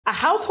A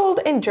household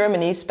in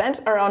Germany spends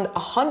around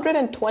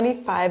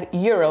 125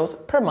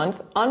 euros per month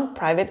on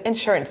private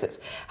insurances.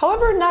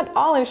 However, not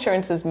all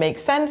insurances make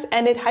sense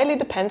and it highly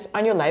depends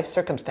on your life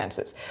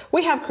circumstances.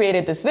 We have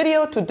created this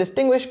video to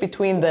distinguish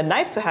between the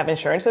nice-to-have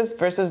insurances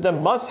versus the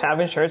must-have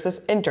insurances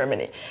in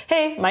Germany.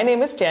 Hey, my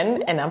name is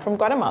Jen and I'm from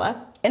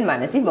Guatemala. And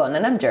mine is Yvonne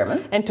and I'm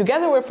German. And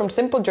together we're from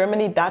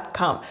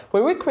simplegermany.com,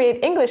 where we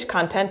create English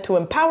content to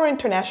empower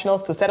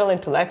internationals to settle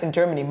into life in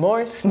Germany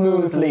more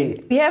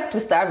smoothly. We have to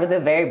start with a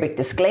very big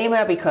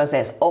disclaimer because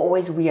as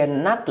always we are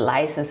not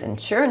licensed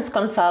insurance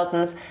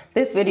consultants.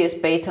 This video is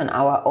based on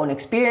our own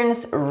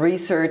experience,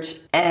 research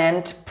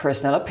and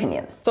personal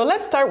opinion. So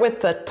let's start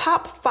with the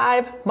top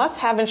 5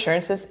 must-have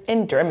insurances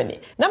in Germany.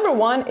 Number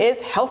 1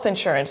 is health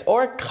insurance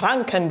or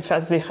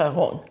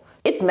Krankenversicherung.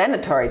 It's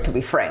mandatory, to be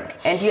frank,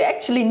 and you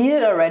actually need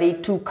it already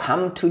to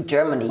come to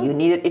Germany. You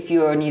need it if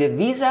you need a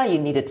visa, you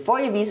need it for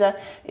your visa.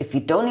 If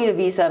you don't need a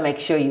visa, make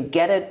sure you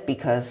get it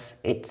because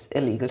it's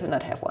illegal to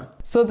not have one.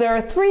 So there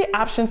are 3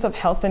 options of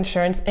health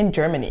insurance in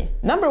Germany.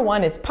 Number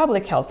 1 is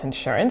public health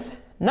insurance.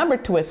 Number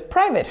 2 is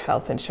private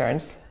health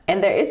insurance. And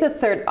there is a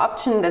third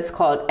option that's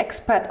called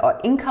expat or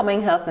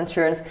incoming health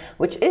insurance,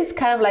 which is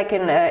kind of like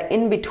an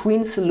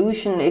in-between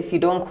solution if you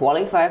don't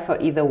qualify for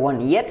either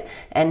one yet,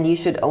 and you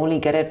should only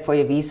get it for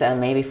your visa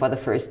and maybe for the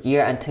first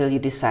year until you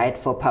decide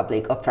for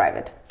public or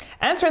private.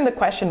 Answering the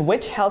question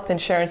which health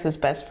insurance is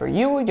best for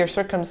you, your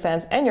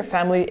circumstance, and your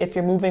family if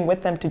you're moving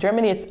with them to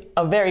Germany, it's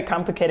a very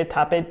complicated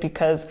topic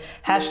because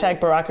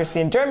 #bureaucracy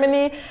in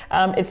Germany,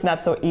 it's not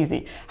so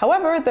easy.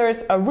 However,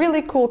 there's a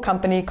really cool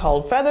company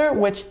called Feather,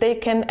 which they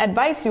can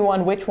advise you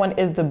on which one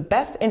is the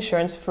best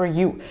insurance for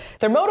you.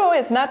 Their motto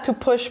is not to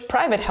push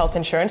private health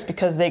insurance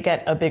because they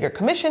get a bigger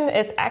commission,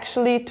 it's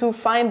actually to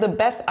find the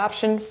best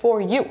option for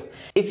you.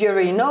 If you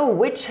already know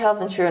which health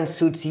insurance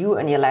suits you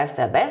and your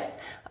lifestyle best,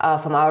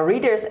 from our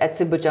readers at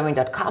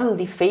simplegermany.com,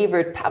 the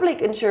favorite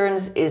public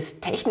insurance is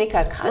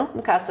Techniker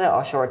Krankenkasse,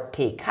 or short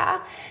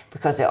TK,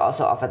 because they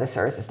also offer the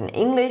services in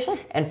English.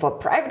 And for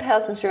private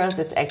health insurance,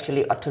 it's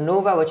actually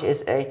Ottonova, which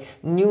is a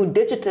new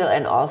digital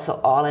and also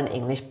all in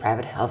English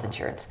private health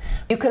insurance.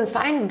 You can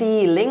find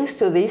the links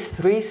to these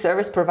 3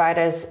 service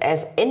providers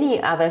as any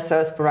other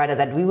service provider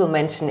that we will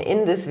mention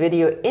in this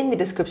video in the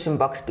description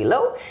box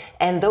below.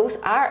 And those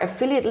are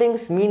affiliate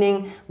links,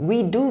 meaning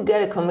we do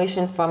get a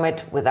commission from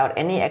it without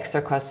any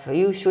extra cost for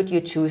you should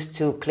you choose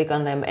to click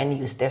on them and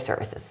use their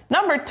services.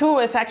 Number 2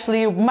 is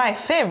actually my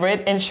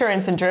favorite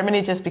insurance in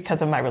Germany just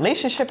because of my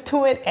relationship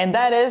to it, and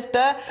that is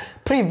the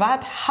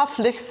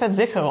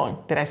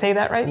Privathaftpflichtversicherung. Did I say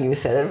that right? You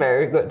said it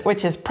very good.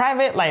 Which is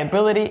private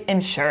liability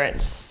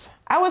insurance.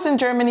 I was in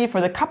Germany for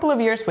the couple of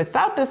years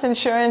without this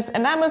insurance,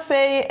 and I must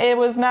say it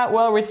was not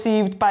well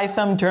received by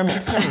some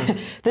Germans.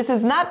 This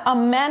is not a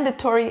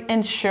mandatory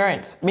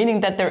insurance,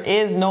 meaning that there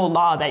is no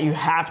law that you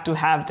have to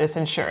have this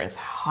insurance.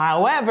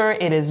 However,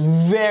 it is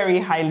very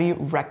highly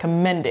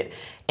recommended.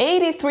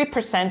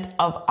 83%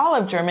 of all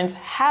of Germans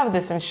have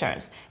this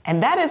insurance.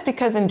 And that is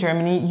because in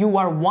Germany, you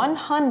are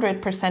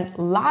 100%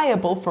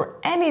 liable for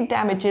any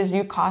damages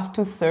you cause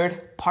to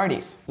third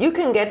parties. You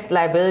can get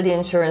liability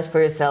insurance for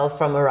yourself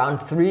from around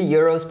 3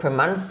 euros per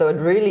month, so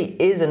it really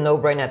is a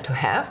no-brainer to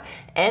have.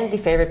 And the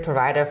favorite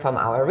provider from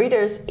our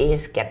readers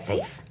is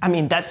Getsafe. I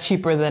mean, that's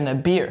cheaper than a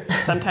beer.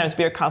 Sometimes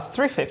beer costs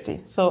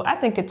 $3.50, so I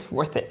think it's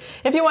worth it.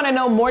 If you want to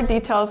know more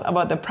details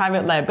about the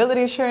private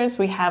liability insurance,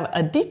 we have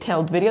a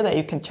detailed video that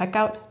you can check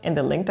out in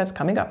the link that's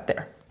coming up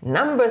there.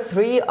 Number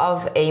 3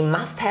 of a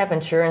must-have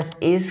insurance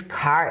is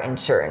car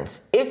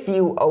insurance. If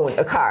you own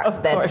a car,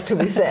 that's to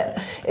be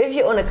said. If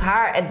you own a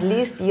car, at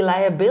least the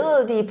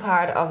liability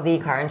part of the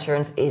car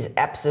insurance is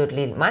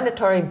absolutely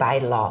mandatory by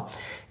law.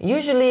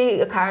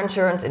 Usually a car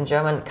insurance, in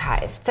German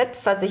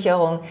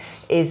Kfz-Versicherung,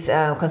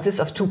 consists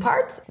of 2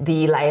 parts,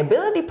 the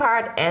liability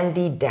part and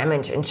the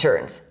damage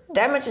insurance.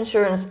 Damage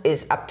insurance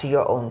is up to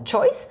your own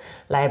choice.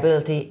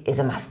 Liability is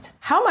a must.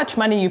 How much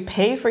money you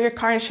pay for your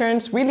car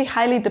insurance really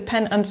highly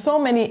depend on so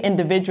many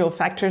individual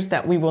factors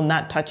that we will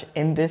not touch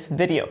in this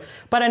video.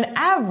 But on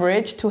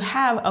average, to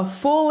have a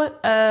full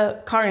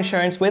car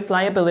insurance with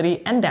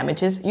liability and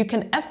damages, you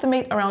can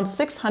estimate around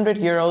 600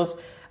 euros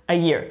a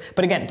year.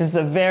 But again, this is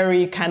a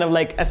very kind of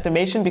like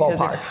estimation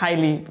because it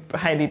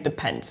highly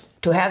depends.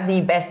 To have the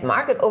best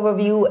market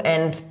overview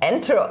and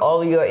enter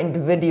all your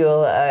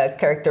individual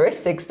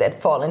characteristics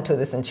that fall into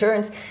this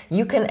insurance,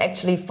 you can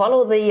actually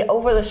follow the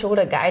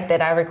over-the-shoulder guide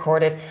that I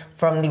recorded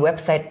from the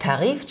website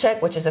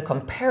Tarifcheck, which is a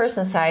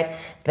comparison site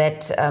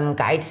that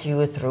guides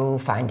you through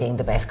finding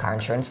the best car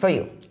insurance for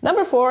you.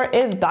 Number 4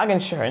 is dog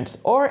insurance,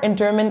 or in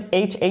German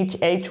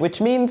HHH, which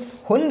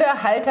means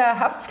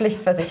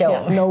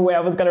Hundehalter-Haftpflichtversicherung. Yeah, no way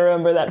I was going to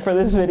remember that for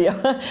this video.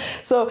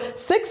 So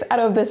 6 out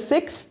of the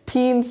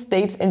 16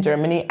 states in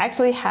Germany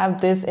actually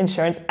have this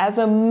insurance as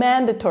a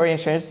mandatory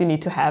insurance you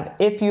need to have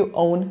if you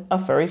own a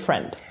furry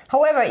friend.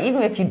 However,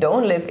 even if you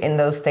don't live in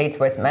those states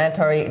where it's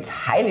mandatory, it's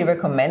highly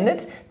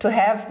recommended to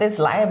have this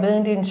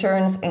liability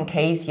insurance in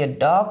case your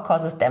dog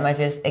causes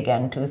damages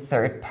again to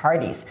third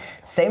parties.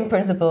 Same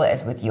principle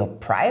as with your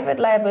private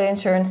liability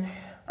insurance.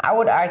 I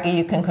would argue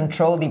you can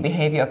control the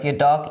behavior of your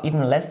dog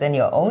even less than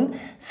your own,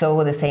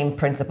 so the same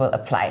principle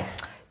applies.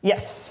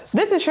 Yes,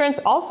 this insurance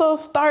also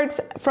starts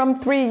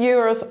from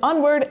 €3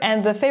 onward,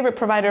 and the favorite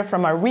provider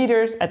from our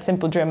readers at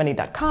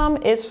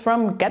simplegermany.com is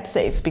from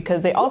Getsafe,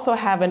 because they also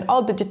have an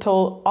all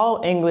digital,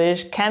 all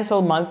English,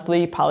 cancel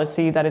monthly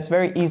policy that is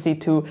very easy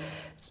to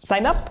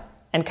sign up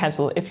and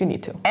cancel if you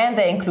need to. And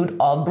they include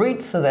all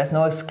breeds, so there's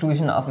no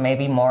exclusion of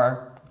maybe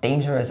more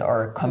dangerous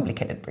or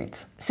complicated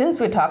breeds. Since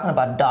we're talking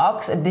about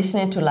dogs,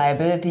 additionally to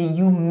liability,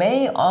 you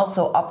may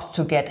also opt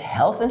to get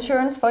health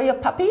insurance for your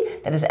puppy.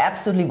 That is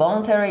absolutely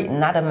voluntary,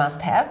 not a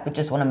must-have. We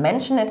just want to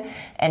mention it.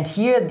 And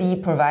here the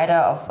provider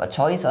of a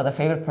choice or the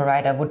favorite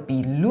provider would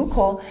be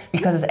Luco,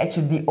 because it's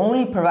actually the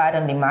only provider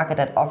in the market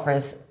that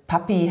offers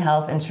puppy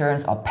health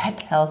insurance or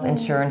pet health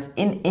insurance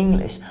in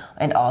English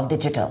and all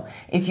digital.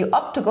 If you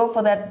opt to go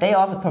for that, they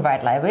also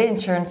provide liability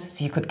insurance,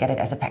 so you could get it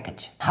as a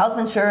package. Health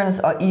insurance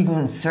or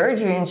even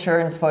surgery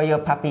insurance for your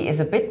puppy is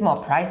a bit more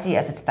pricey,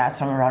 as it starts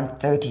from around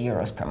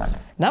 €30 per month.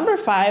 Number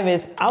 5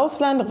 is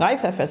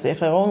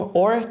Ausland-Reiseversicherung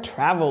or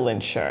travel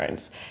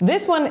insurance.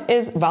 This one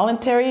is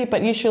voluntary,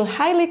 but you should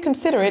highly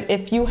consider it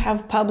if you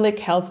have public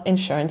health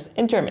insurance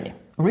in Germany.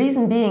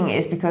 Reason being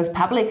is because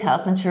public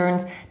health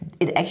insurance,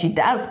 it actually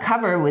does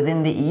cover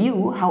within the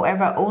EU,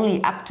 however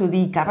only up to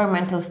the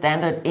governmental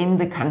standard in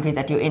the country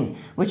that you're in,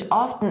 which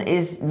often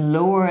is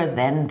lower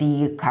than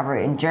the cover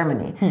in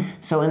Germany.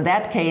 So in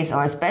that case,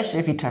 or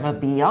especially if you travel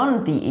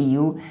beyond the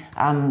EU,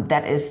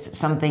 that is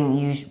something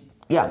you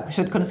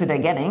should consider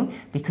getting,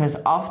 because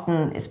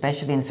often,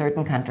 especially in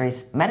certain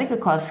countries, medical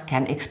costs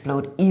can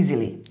explode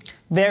easily.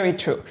 Very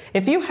true.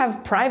 If you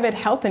have private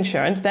health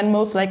insurance, then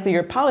most likely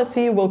your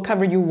policy will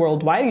cover you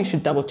worldwide. You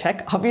should double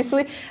check,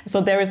 obviously. So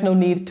there is no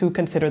need to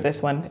consider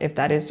this one if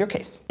that is your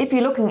case. If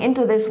you're looking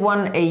into this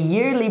one, a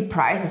yearly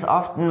price is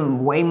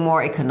often way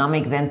more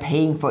economic than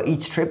paying for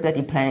each trip that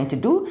you're planning to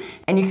do.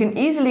 And you can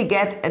easily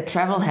get a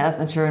travel health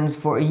insurance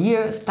for a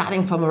year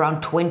starting from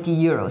around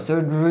 €20. So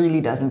it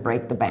really doesn't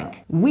break the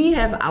bank. We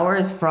have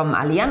ours from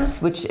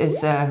Allianz, which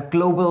is a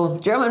global,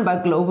 German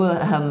but global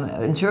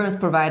insurance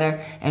provider.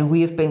 And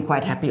we have been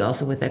quite happy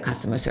also with their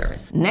customer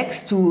service.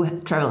 Next to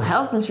travel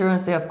health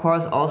insurance, they of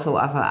course also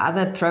offer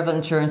other travel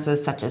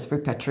insurances such as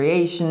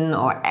repatriation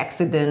or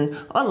accident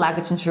or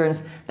luggage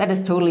insurance. That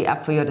is totally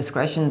up for your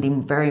discretion. The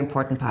very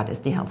important part is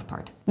the health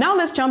part. Now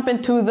let's jump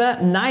into the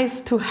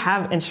nice to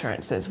have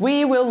insurances.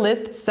 We will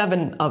list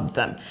 7 of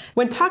them.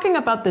 When talking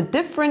about the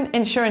different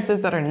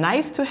insurances that are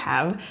nice to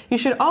have, you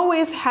should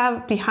always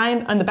have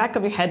on the back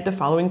of your head the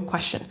following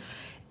question.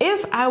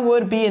 If I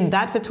would be in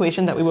that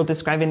situation that we will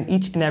describe in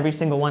each and every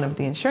single one of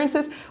the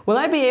insurances, will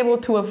I be able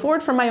to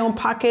afford from my own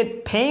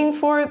pocket paying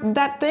for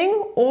that thing,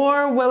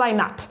 or will I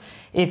not?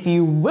 If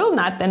you will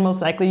not, then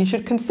most likely you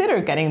should consider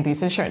getting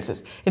these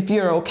insurances. If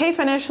you're okay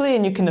financially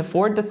and you can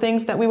afford the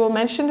things that we will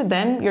mention,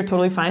 then you're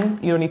totally fine.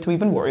 You don't need to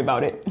even worry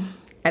about it.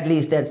 At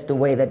least that's the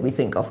way that we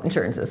think of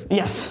insurances.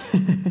 Yes.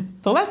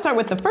 So let's start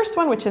with the first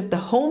one, which is the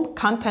home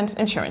contents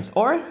insurance,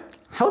 or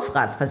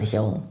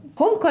Hausratsversicherung.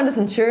 Home contents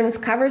insurance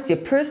covers your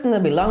personal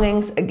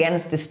belongings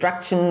against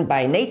destruction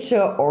by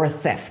nature or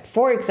theft.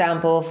 For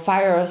example,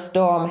 fire,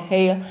 storm,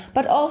 hail,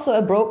 but also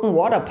a broken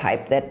water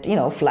pipe that,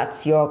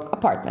 floods your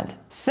apartment.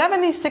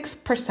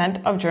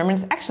 76% of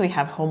Germans actually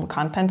have home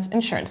contents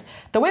insurance.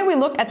 The way we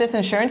look at this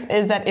insurance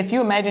is that if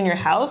you imagine your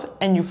house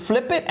and you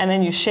flip it and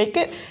then you shake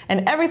it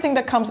and everything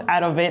that comes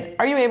out of it,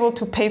 are you able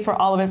to pay for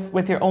all of it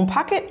with your own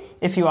pocket?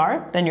 If you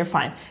are, then you're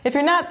fine. If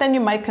you're not, then you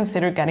might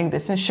consider getting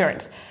this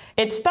insurance.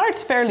 It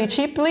starts fairly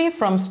cheaply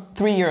from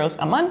 €3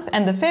 a month,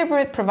 and the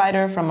favorite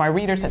provider from our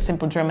readers at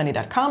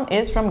simplegermany.com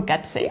is from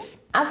Getsafe.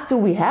 Us too,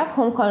 we have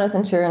home contents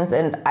insurance,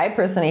 and I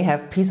personally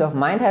have peace of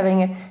mind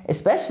having it,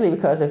 especially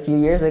because a few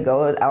years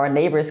ago our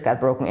neighbors got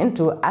broken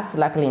into, us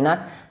luckily not,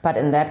 but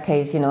in that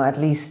case, at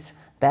least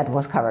that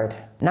was covered.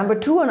 Number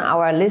 2 on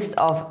our list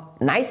of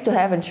nice to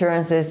have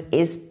insurances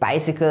is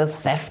bicycle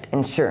theft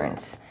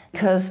insurance.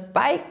 Because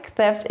bike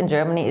theft in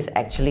Germany is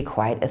actually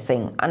quite a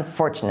thing,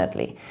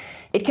 unfortunately.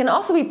 It can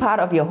also be part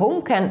of your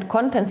home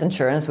contents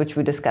insurance, which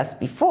we discussed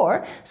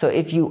before. So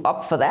if you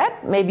opt for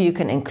that, maybe you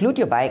can include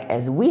your bike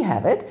as we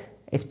have it.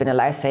 It's been a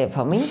lifesaver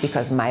for me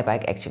because my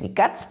bike actually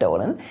got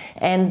stolen.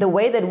 And the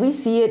way that we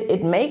see it,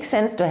 it makes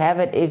sense to have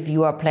it if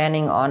you are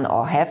planning on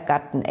or have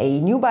gotten a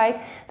new bike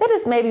that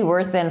is maybe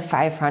worth than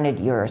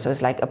 €500. So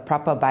it's like a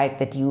proper bike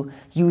that you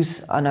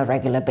use on a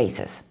regular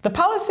basis. The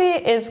policy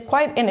is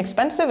quite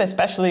inexpensive,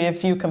 especially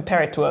if you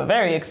compare it to a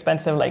very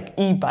expensive like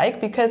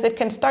e-bike, because it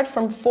can start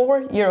from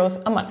 €4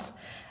 a month.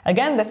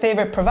 Again, the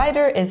favorite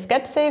provider is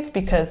Getsafe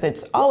because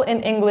it's all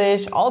in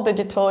English, all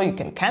digital, you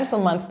can cancel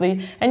monthly,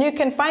 and you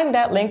can find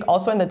that link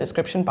also in the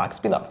description box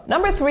below.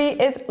 Number 3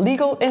 is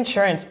legal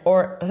insurance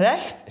or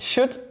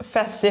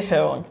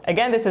Rechtsschutzversicherung.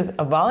 Again, this is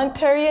a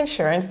voluntary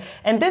insurance,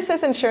 and this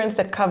is insurance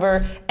that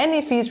cover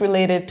any fees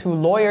related to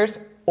lawyers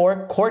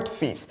or court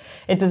fees.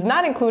 It does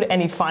not include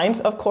any fines,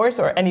 of course,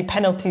 or any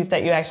penalties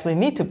that you actually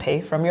need to pay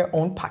from your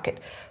own pocket.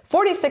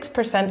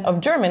 46%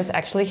 of Germans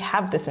actually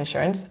have this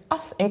insurance,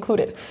 us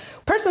included.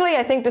 Personally,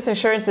 I think this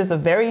insurance is a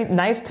very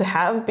nice to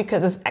have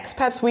because as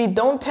expats, we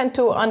don't tend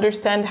to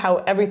understand how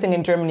everything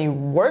in Germany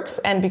works.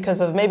 And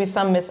because of maybe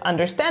some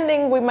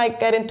misunderstanding, we might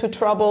get into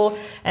trouble.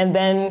 And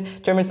then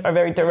Germans are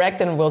very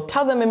direct and will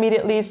tell them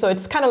immediately. So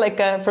it's kind of like,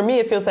 for me,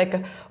 it feels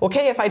like,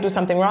 okay, if I do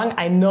something wrong,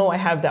 I know I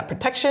have that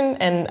protection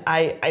and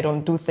I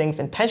don't do things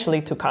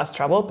intentionally to cause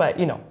trouble. But,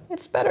 you know,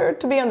 it's better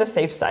to be on the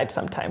safe side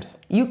sometimes.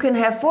 You can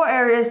have 4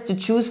 areas to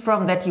choose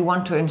from that you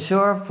want to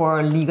insure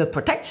for legal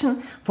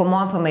protection. For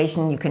more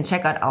information, you can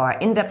check out our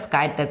in-depth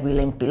guide that we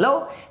link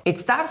below. It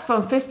starts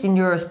from 15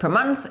 euros per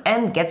month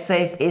and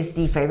Getsafe is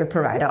the favorite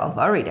provider of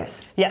our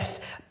readers. Yes.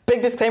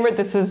 Big disclaimer,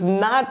 this is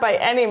not by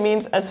any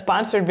means a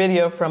sponsored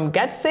video from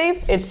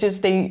Getsafe. It's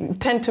just they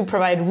tend to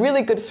provide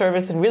really good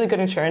service and really good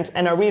insurance,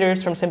 and our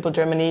readers from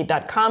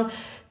simplegermany.com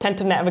tend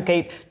to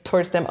navigate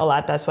towards them a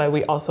lot. That's why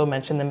we also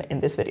mention them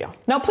in this video.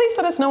 Now, please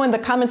let us know in the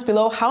comments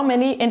below how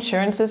many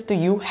insurances do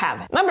you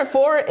have. Number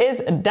 4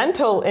 is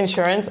dental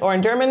insurance, or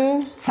in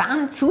German,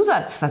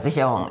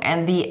 Zahnzusatzversicherung.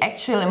 And the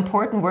actual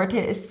important word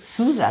here is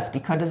Zusatz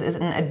because it is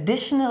an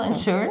additional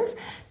insurance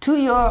to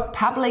your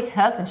public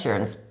health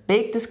insurance.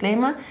 Big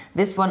disclaimer,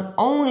 this one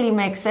only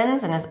makes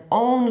sense and is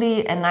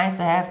only a nice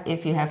to have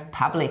if you have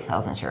public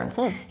health insurance.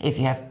 If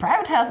you have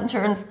private health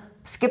insurance,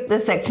 skip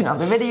this section of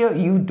the video,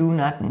 you do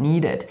not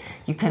need it.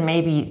 You can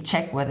maybe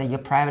check whether your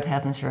private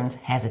health insurance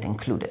has it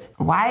included.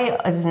 Why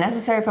is it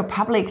necessary for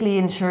publicly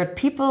insured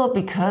people?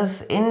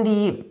 Because in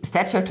the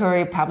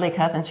statutory public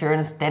health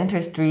insurance,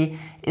 dentistry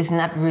is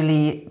not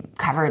really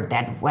covered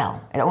that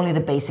well, and only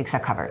the basics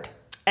are covered.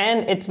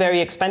 And it's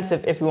very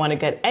expensive if you want to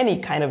get any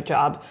kind of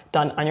job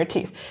done on your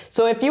teeth.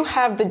 So if you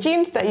have the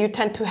genes that you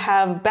tend to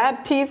have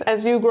bad teeth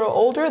as you grow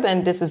older,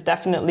 then this is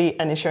definitely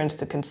an insurance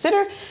to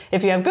consider.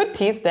 If you have good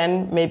teeth,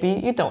 then maybe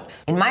you don't.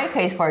 In my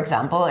case, for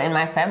example, in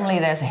my family,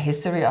 there's a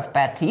history of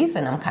bad teeth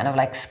and I'm kind of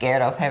like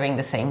scared of having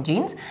the same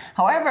genes.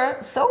 However,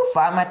 so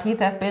far my teeth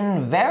have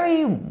been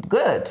very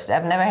good.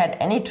 I've never had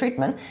any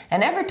treatment.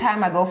 And every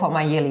time I go for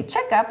my yearly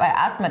checkup, I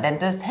ask my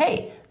dentist,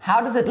 hey, how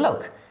does it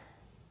look?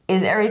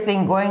 Is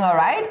everything going all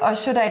right, or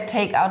should I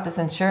take out this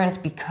insurance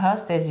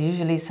because there's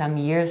usually some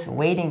years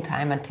waiting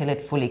time until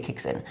it fully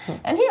kicks in?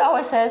 And he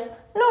always says,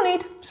 no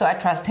need, so I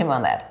trust him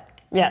on that.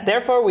 Yeah,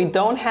 therefore we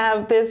don't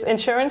have this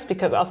insurance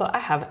because also I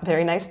have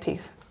very nice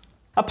teeth.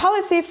 A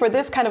policy for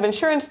this kind of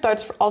insurance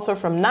starts also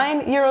from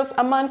 9 euros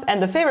a month,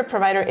 and the favorite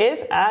provider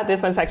is,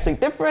 this one's actually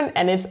different,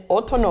 and it's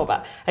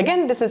Ottonova.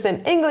 Again, this is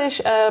an English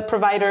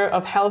provider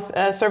of health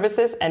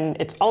services, and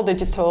it's all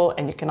digital,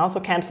 and you can also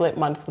cancel it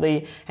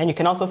monthly, and you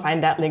can also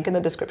find that link in the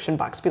description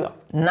box below.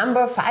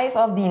 Number 5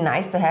 of the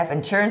nice-to-have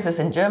insurances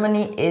in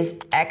Germany is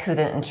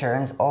accident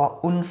insurance or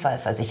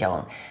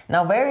Unfallversicherung.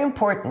 Now, very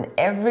important,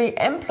 every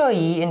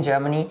employee in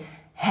Germany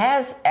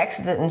has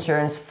accident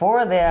insurance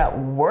for their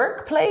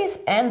workplace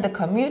and the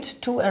commute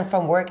to and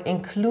from work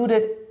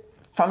included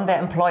from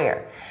their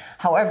employer.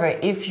 However,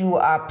 if you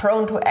are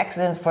prone to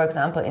accidents, for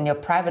example, in your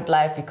private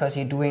life because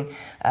you're doing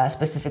a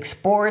specific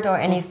sport or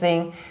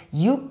anything,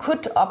 you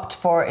could opt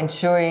for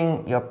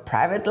insuring your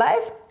private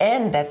life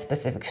and that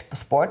specific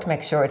sport,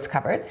 make sure it's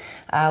covered,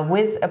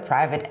 with a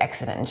private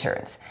accident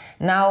insurance.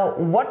 Now,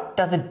 what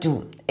does it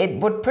do?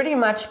 It would pretty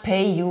much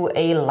pay you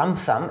a lump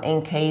sum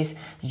in case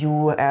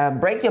you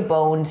break your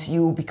bones,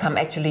 you become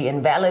actually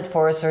invalid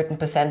for a certain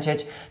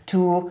percentage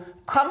to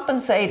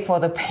compensate for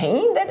the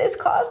pain that is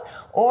caused,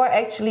 or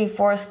actually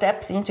for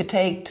steps you need to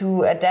take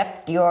to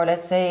adapt your,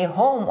 let's say,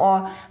 home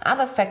or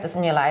other factors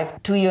in your life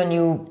to your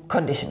new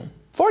condition.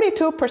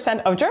 42%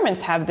 of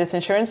Germans have this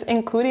insurance,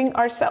 including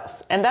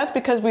ourselves. And that's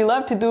because we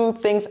love to do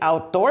things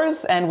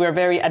outdoors and we're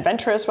very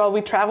adventurous while we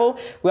travel.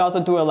 We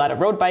also do a lot of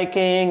road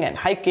biking and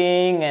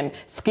hiking and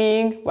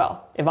skiing.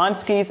 Well, Yvonne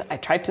skis. I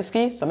tried to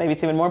ski, so maybe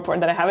it's even more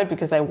important that I have it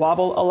because I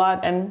wobble a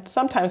lot and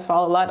sometimes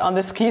fall a lot on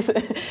the skis.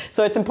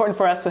 So it's important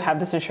for us to have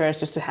this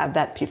insurance just to have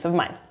that peace of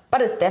mind.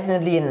 But it's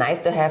definitely nice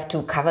to have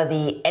to cover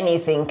the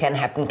anything can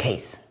happen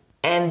case.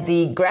 And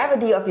the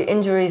gravity of your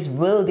injuries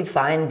will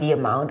define the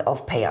amount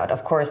of payout.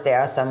 Of course, there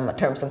are some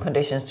terms and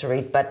conditions to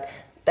read, but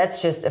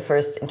that's just a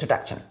first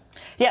introduction.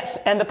 Yes,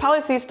 and the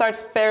policy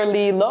starts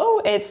fairly low.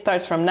 It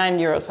starts from 9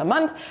 euros a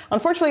month.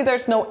 Unfortunately,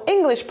 there's no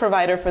English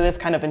provider for this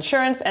kind of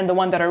insurance, and the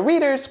one that our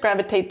readers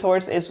gravitate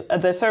towards is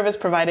the service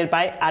provided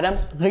by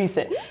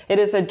Riese. It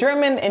is a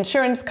German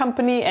insurance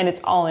company, and it's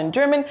all in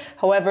German.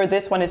 However,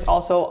 this one is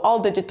also all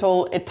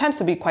digital. It tends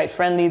to be quite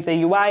friendly.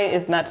 The UI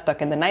is not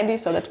stuck in the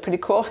 90s, so that's pretty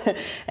cool.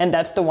 And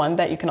that's the one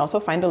that you can also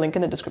find a link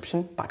in the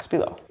description box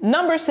below.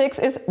 Number 6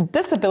 is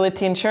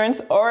disability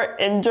insurance, or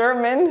in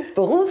German,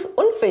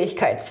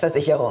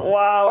 Berufsunfähigkeitsversicherung.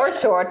 Wow. Or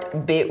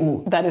short,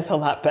 BU. That is a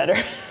lot better.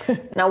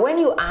 Now, when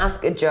you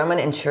ask a German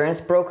insurance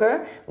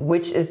broker,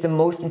 which is the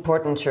most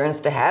important insurance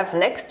to have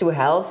next to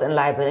health and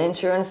liability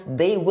insurance,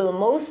 they will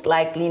most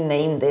likely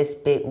name this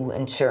BU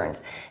insurance.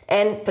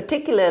 And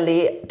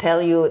particularly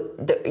tell you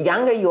the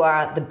younger you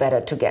are, the better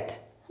to get.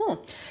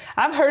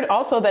 I've heard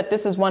also that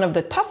this is one of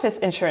the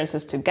toughest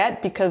insurances to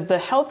get because the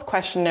health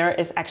questionnaire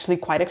is actually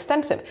quite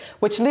extensive,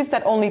 which leads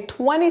that only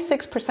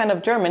 26%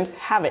 of Germans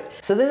have it.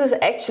 So this is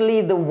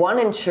actually the one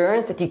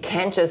insurance that you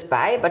can't just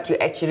buy, but you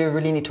actually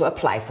really need to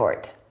apply for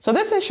it. So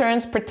this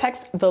insurance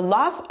protects the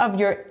loss of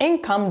your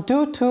income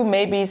due to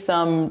maybe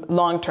some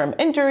long-term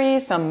injury,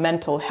 some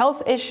mental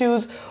health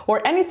issues,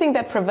 or anything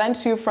that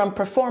prevents you from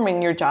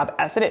performing your job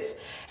as it is.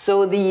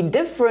 So the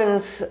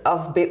difference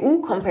of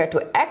BU compared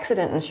to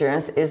accident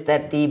insurance is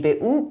that the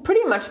BU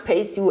pretty much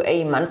pays you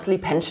a monthly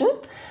pension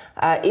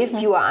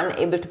if you are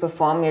unable to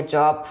perform your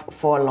job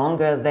for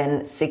longer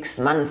than 6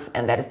 months,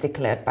 and that is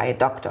declared by a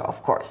doctor,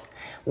 of course.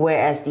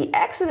 Whereas the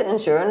accident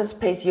insurance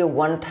pays you a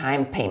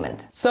one-time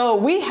payment. So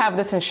we have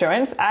this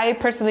insurance. I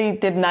personally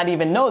did not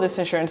even know this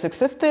insurance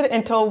existed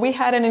until we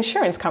had an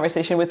insurance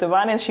conversation with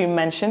Yvonne and she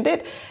mentioned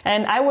it.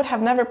 And I would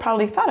have never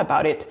probably thought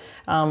about it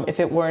if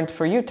it weren't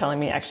for you telling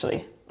me,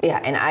 actually. Yeah,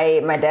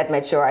 and my dad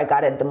made sure I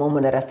got it the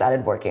moment that I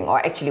started working,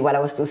 or actually while I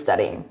was still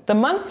studying. The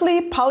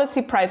monthly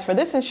policy price for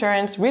this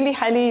insurance really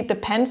highly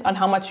depends on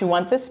how much you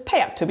want this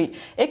payout to be.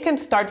 It can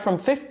start from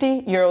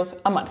 50 euros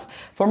a month.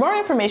 For more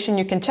information,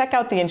 you can check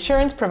out the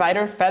insurance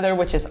provider Feather,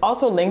 which is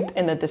also linked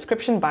in the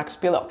description box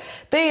below.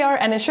 They are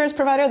an insurance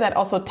provider that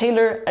also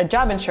tailor a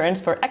job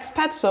insurance for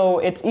expats, so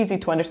it's easy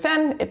to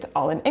understand. It's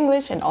all in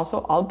English and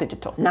also all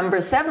digital.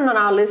 Number 7 on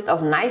our list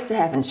of nice to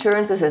have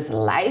insurances is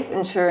life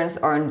insurance,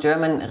 or in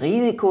German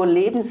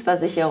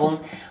Lebensversicherung,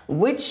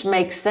 which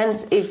makes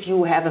sense if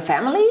you have a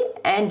family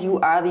and you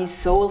are the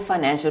sole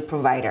financial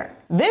provider.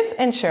 This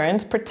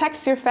insurance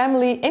protects your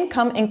family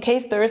income in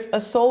case there is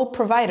a sole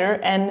provider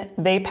and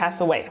they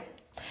pass away.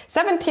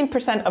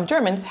 17% of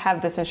Germans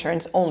have this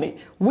insurance only.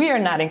 We are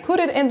not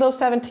included in those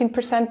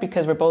 17%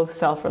 because we're both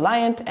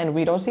self-reliant and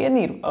we don't see a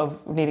need of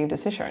needing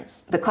this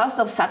insurance. The cost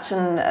of such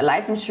a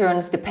life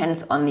insurance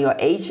depends on your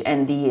age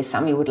and the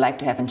sum you would like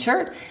to have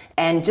insured.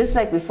 And just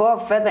like before,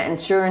 Feather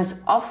Insurance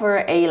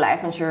offer a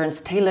life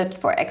insurance tailored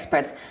for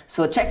expats.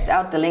 So check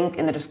out the link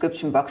in the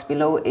description box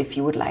below if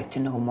you would like to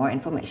know more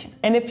information.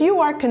 And if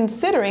you are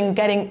considering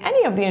getting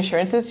any of the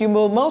insurances, you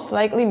will most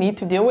likely need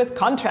to deal with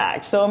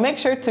contracts. So make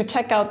sure to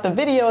check out the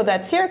video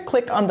that's here.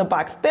 Click on the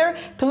box there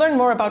to learn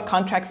more about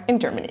contracts in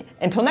Germany.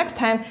 Until next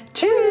time,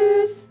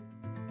 tschüss!